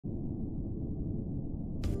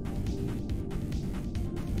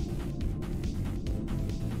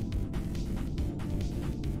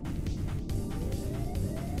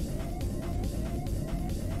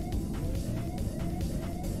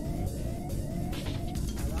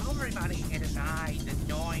everybody, it is I, the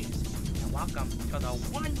Noise, and welcome to the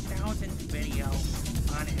 1000th video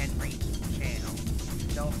on Henry's channel.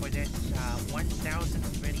 So for this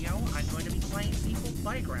 1000th video, I'm going to be playing People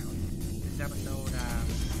Playground. This is episode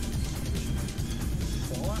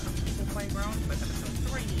 4 of People Playground, but episode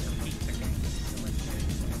 3 of Pizza Game. So let's get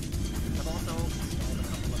into it. I've also installed a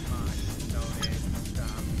couple of mods, so there's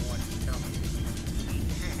more stuff to be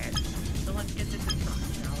had. So let's get this intro,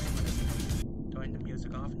 shall we? Turn the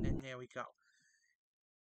music off, and then there we go.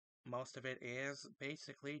 Most of it is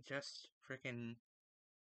basically just freaking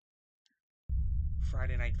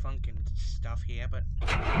Friday Night Funkin' stuff here, but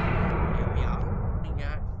here we are. We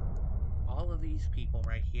got all of these people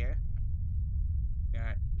right here.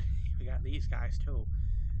 We got these guys too.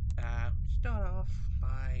 Start off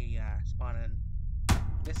by spawning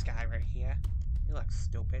this guy right here. He looks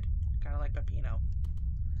stupid, kind of like Peppino.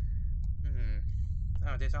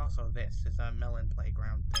 Oh, there's also this. It's a melon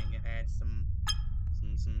playground thing. It had some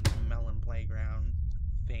melon playground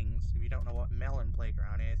things. If you don't know what melon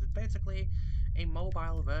playground is, it's basically a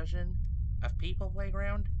mobile version of People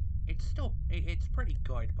Playground. It's still it's pretty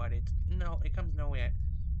good, but it comes nowhere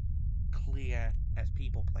clear as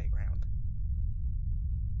People Playground.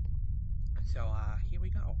 So here we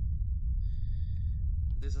go.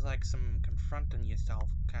 This is like some confronting yourself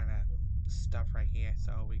kind of stuff right here.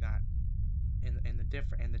 So we got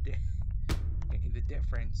the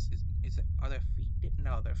difference is it, are their feet?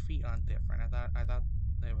 No, their feet aren't different. I thought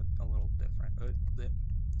they were a little different.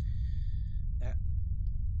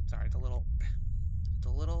 Sorry, it's a little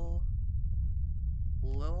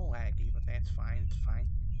laggy, but that's fine. It's fine.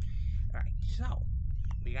 All right, so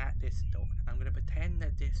we got this dude. I'm gonna pretend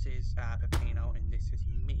that this is Peppino and this is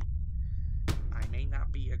me. I may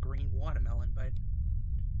not be a green watermelon, but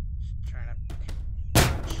just trying to.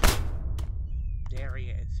 There he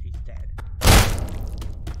is. He's dead.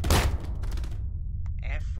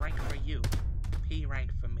 F rank for you. P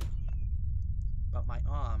rank for me. But my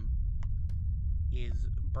arm is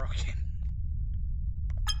broken.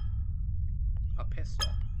 A pistol.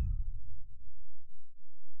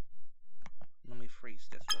 Let me freeze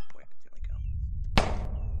this real quick. There we go.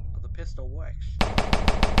 Oh, the pistol works.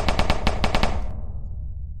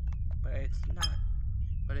 But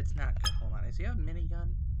it's not good. Hold on. Is there a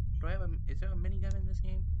minigun? Is there a minigun in this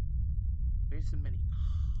game? Where's the mini?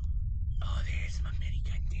 Oh, there's my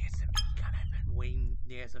minigun. There's a minigun. I've been waiting.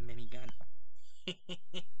 There's a minigun.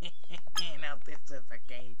 Now this is a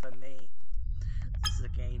game for me. This is a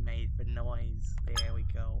game made for Noise. There we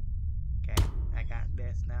go. Okay, I got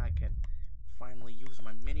this. Now I can finally use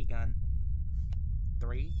my minigun.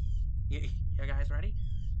 3. You guys ready?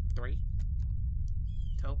 3,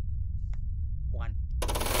 2, 1.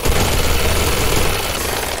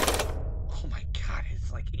 Oh my god,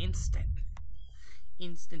 it's like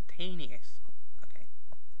instantaneous. Okay.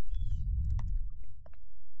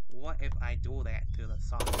 What if I do that to the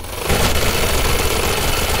song?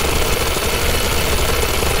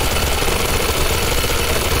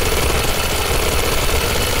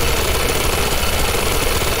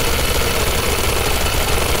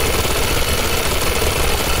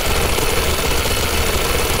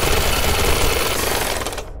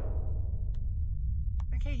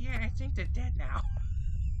 Okay, yeah, I think they're dead now.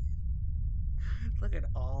 Look at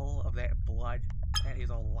all of that blood. That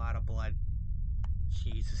is a lot of blood.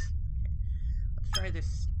 Jesus. Let's try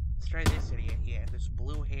this idiot here. This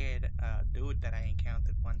blue-haired dude that I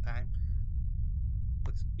encountered one time.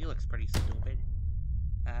 He looks pretty stupid.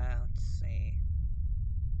 Let's see.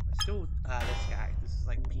 Let's do this guy. This is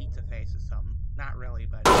like Pizza Face or something. Not really,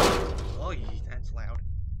 but oh, that's loud.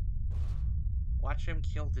 Watch him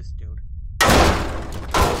kill this dude. He's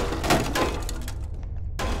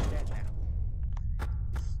dead now.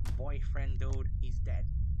 This boyfriend dude, he's dead.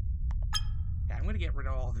 Yeah, I'm gonna get rid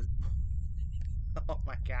of all this. Oh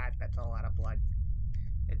my god, that's a lot of blood.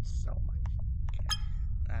 It's so much.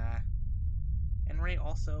 Okay. Henry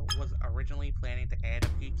also was originally planning to add a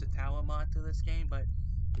Pizza Tower mod to this game, but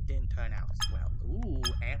it didn't turn out as well. Ooh,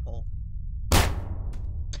 apple.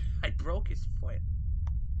 I broke his foot.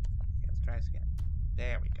 Okay, let's try this again.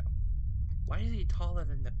 There we go. Why is he taller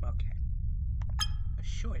than the... Okay. A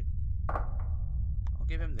short. I'll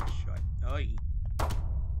give him the short. Oi.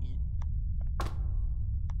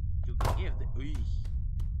 You can give the... Oi.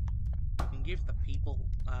 You can give the people,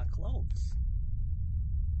 clothes.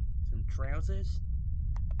 Some trousers.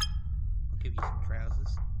 I'll give you some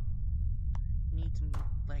trousers. You need some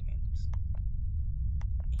leggings.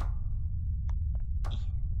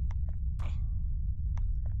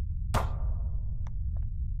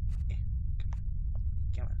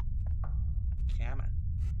 Come on.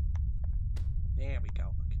 There we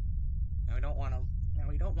go. Okay.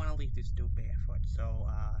 we don't want to leave this dude barefoot, so,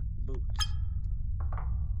 boots.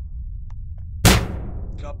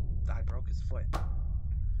 Oh, I broke his foot.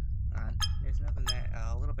 There's nothing that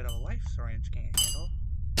a little bit of a life syringe can't handle.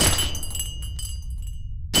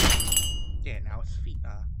 Yeah, now his feet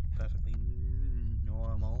are perfectly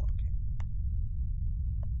normal.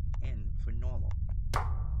 Okay. And for normal.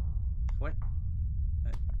 Foot.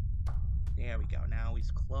 There we go. Now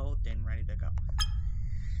he's clothed and ready to go.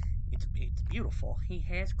 It's beautiful. He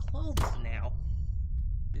has clothes now.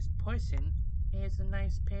 This person has a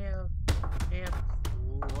nice pair of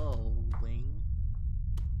clothing.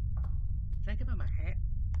 Should I give him a hat?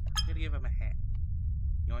 I'm gonna give him a hat.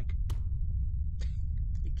 Yoink.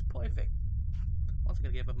 It's perfect. I'm also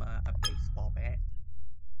gonna give him a baseball bat.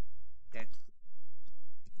 Let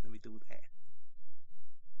me do that.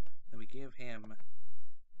 Then we give him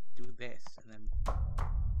do this, and then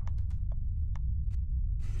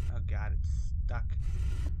oh god, it's stuck.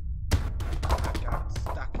 Oh god, it's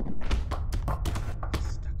stuck. It's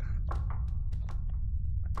stuck on.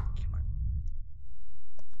 Come on.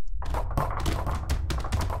 Oh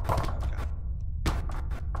god.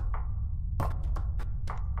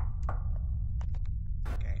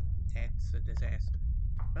 Okay, that's a disaster.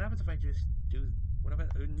 What happens if I just do? What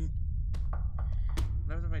happens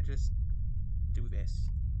if I just do this?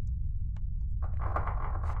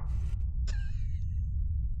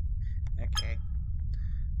 Okay.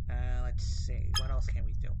 Let's see. What else can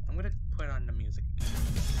we do? I'm gonna put on the music again.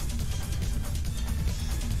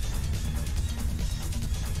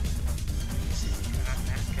 I'm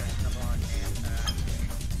not gonna come on and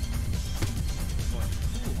for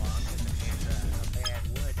too long because it has a bad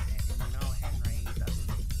wood, and you know Henry doesn't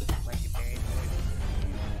like a bad wood.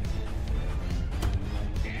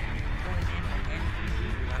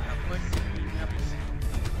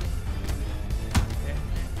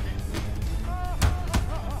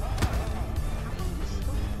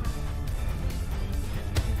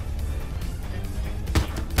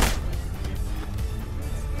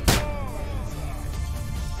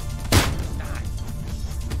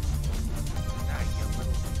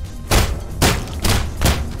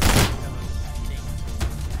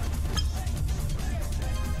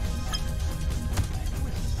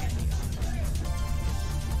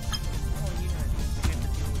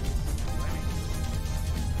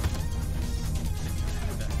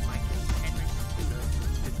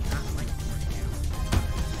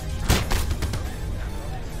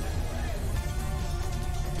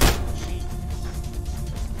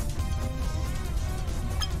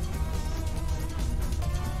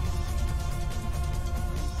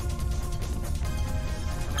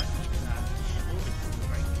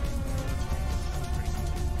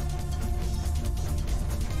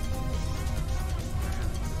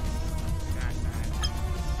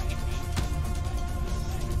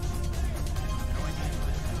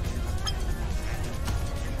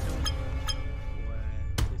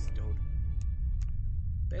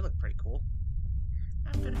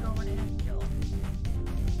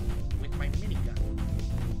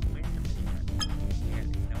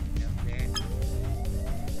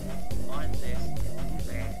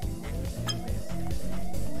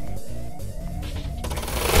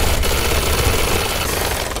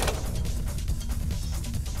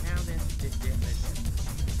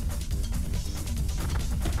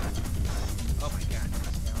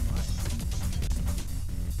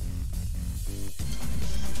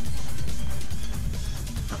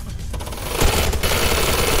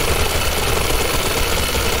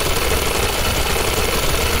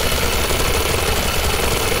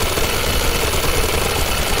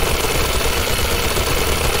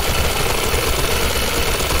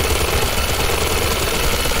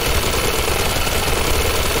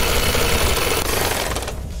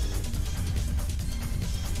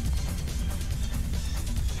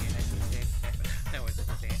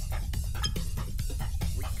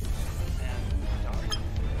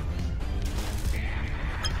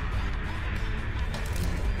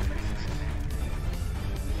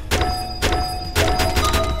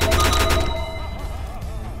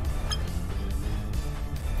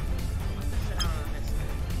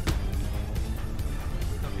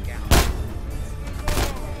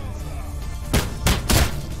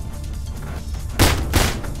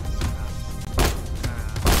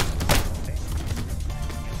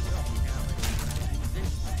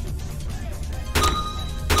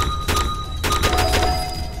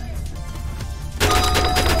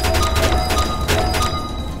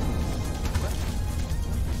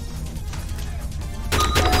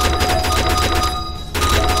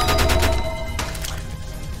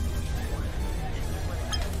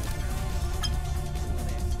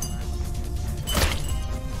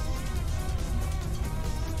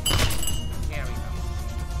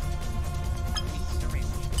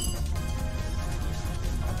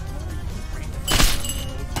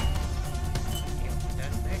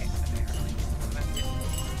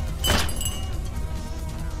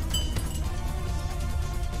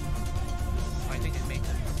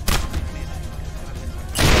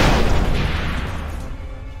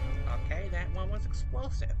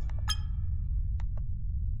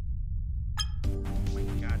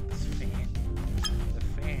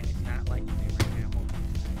 not liking it right now.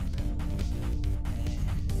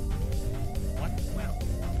 What? Well,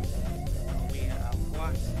 we are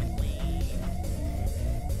approximately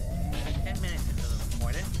 10 minutes into the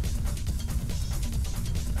recording.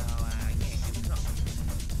 So, yeah, here we go.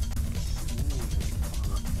 Ooh,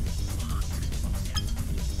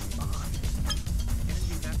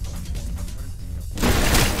 energy vessel. What does this do?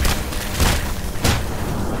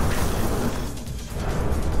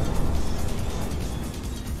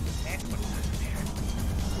 That's what it is there.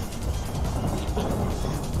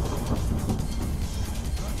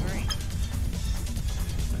 Oh, great.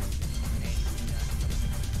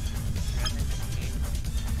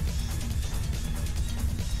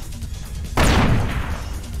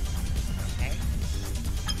 Okay.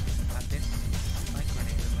 Got this. My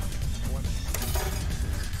grenade is looking for me.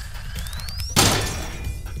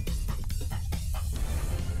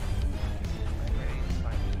 My grenade is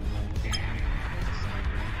fine.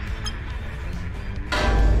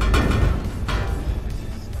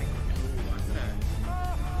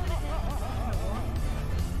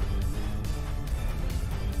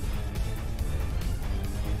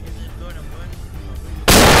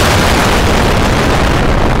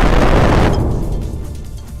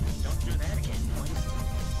 Don't do that again, boys.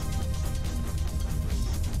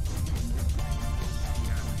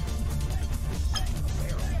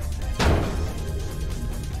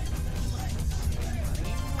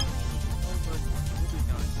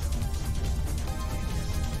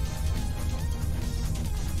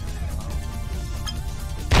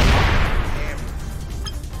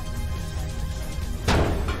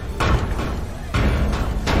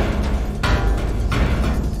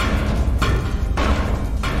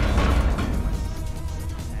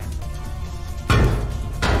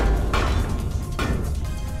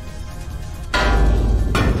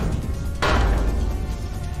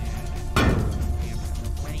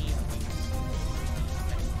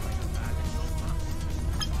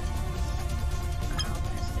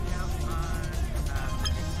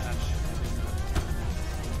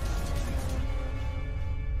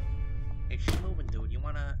 Hey, she's moving, dude. You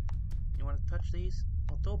wanna touch these?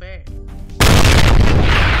 Well, too bad.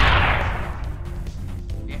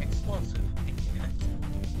 They're explosive.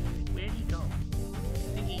 Where did he go?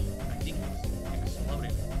 I think he was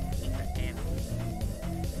exploded. In the hand.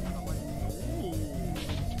 Oh, what? Ooh.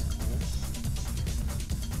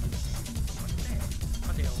 What's that?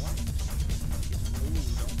 Oh, they're white.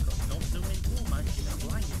 Ooh, don't zoom in too much. You're gonna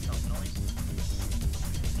blind yourself, noise.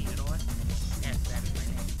 Theodore? Yes, that is my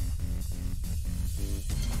name.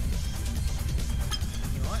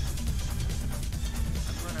 You know what?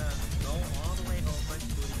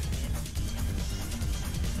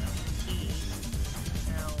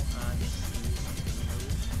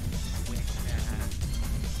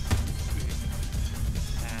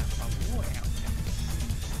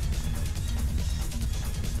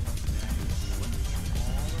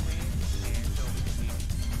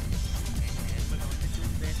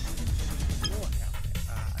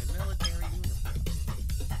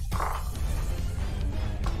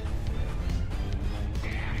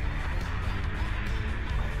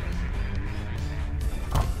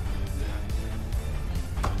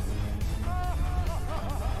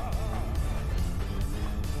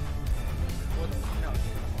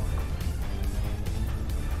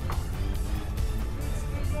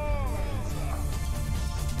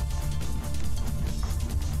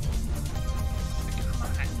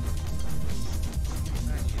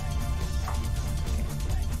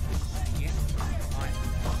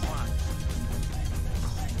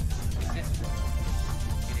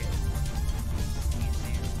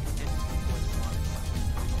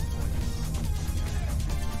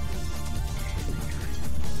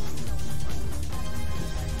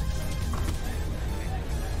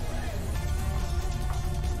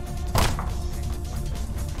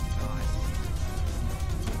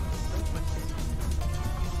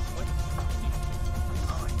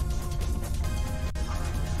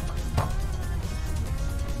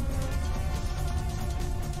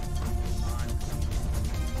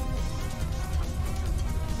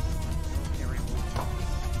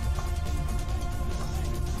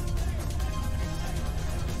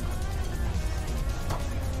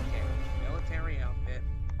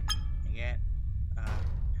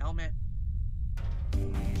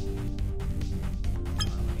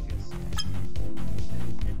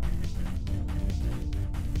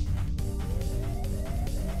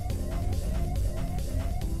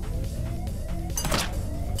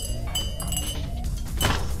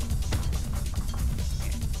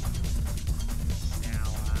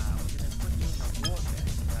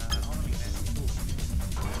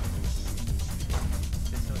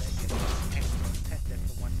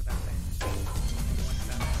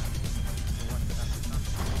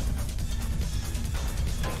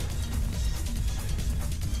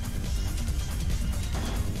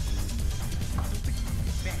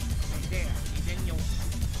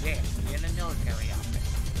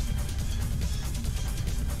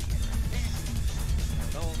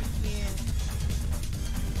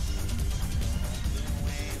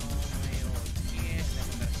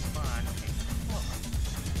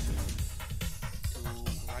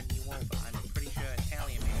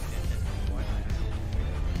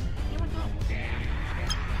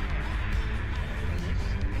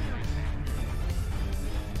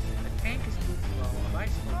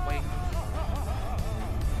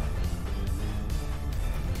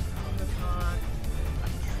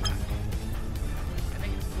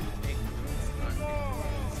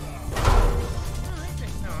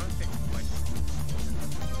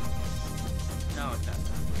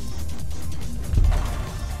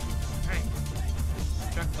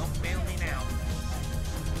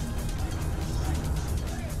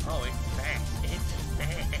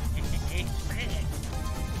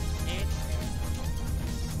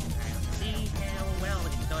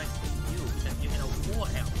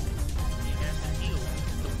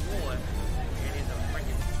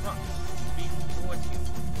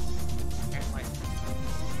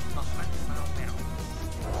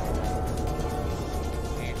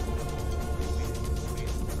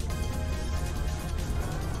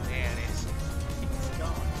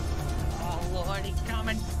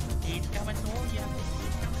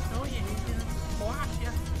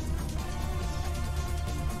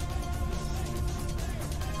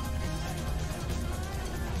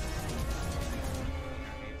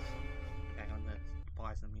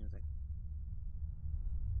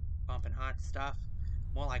 not stuff.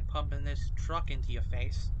 More like pumping this truck into your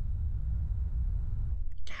face.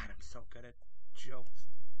 God, I'm so good at jokes.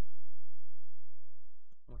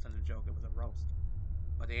 It wasn't a joke, it was a roast.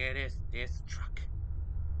 But there it is. There's the truck.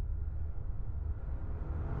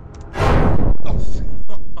 Oh,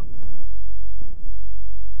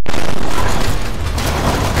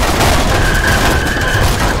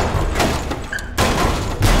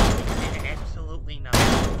 absolutely not.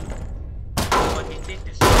 But it did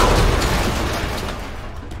destroy.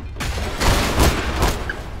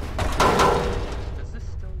 Does this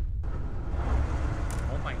still...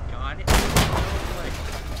 Oh my god, it's still work.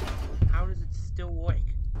 How does it still work?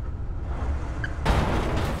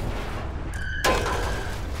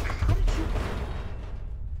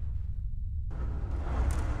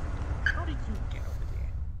 How did you get over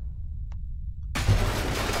there?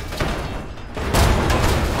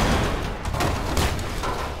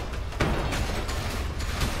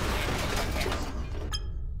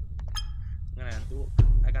 I'm gonna do...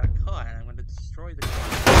 I got a car and I'm gonna destroy the car.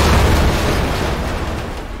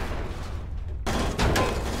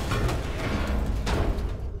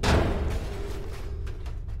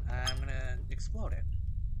 I'm gonna explode it.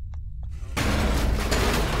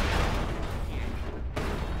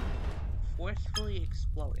 Forcefully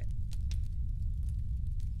explode it.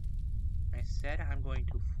 I said I'm going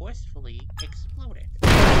to forcefully explode it.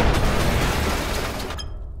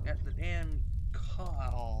 Got the damn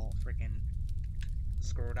car all freaking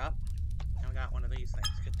screwed up. Now I got one of these things.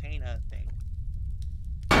 Container thing.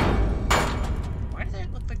 Why does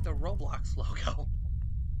that look like the Roblox logo?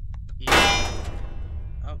 Yeah.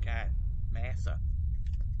 Oh god. NASA.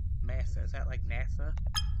 NASA. Is that like NASA?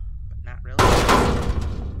 But not really.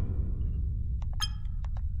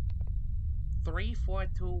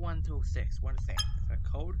 342126. What is that? Is that a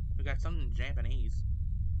code? We got something in Japanese.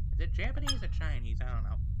 Is it Japanese or Chinese? I don't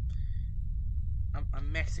know.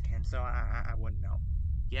 I'm Mexican, so I wouldn't know.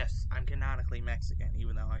 Yes, I'm canonically Mexican,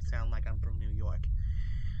 even though I sound like I'm from New York.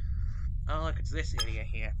 Oh, look, it's this idiot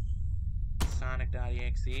here.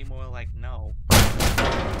 Sonic.exe, more like no.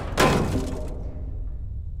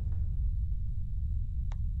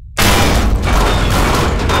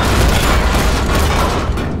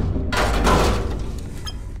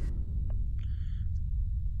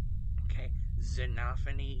 Okay,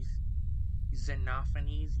 Xenophanes.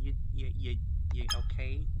 Xenophanes, you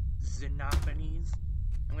okay? Xenophanes?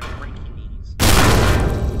 I'm gonna break your knees.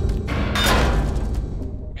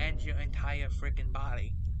 And your entire freaking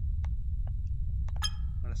body.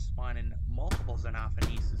 I'm gonna spawn in multiple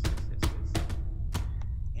Xenophanes.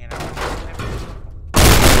 And I'm gonna...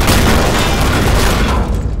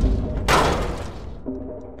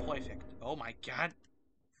 Perfect. Oh my god.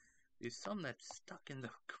 There's some that's stuck in the...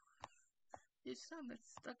 There's some that's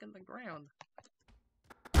stuck in the ground.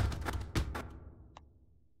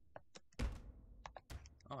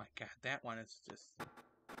 Oh my god, that one is just...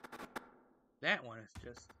 That one is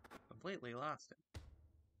just completely lost it.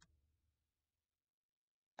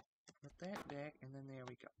 Put that back, and then there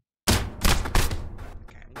we go.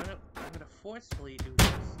 Okay, I'm gonna forcefully do this.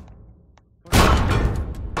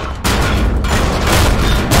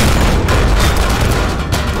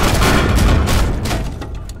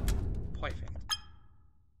 Perfect.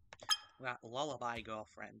 We got Lullaby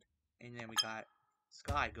Girlfriend, and then we got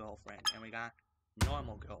Sky Girlfriend, and we got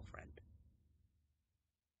Normal Girlfriend.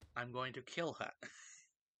 I'm going to kill her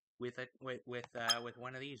with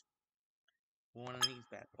one of these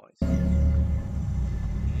bad boys.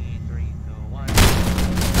 And 3, 2, 1.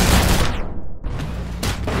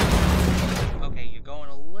 Okay, you're going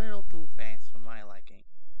a little too fast for my liking.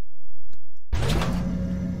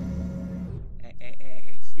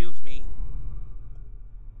 Excuse me.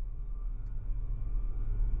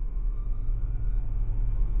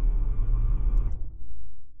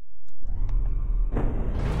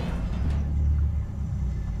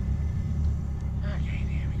 Okay,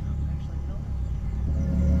 there we go. Actually, no.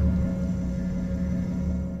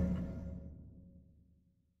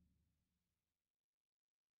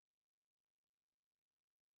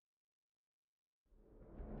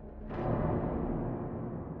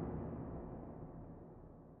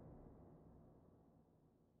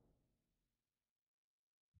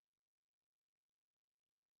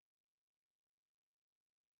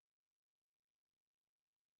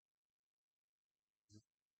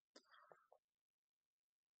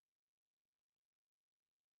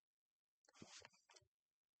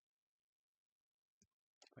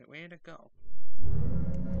 Wait, where'd it go?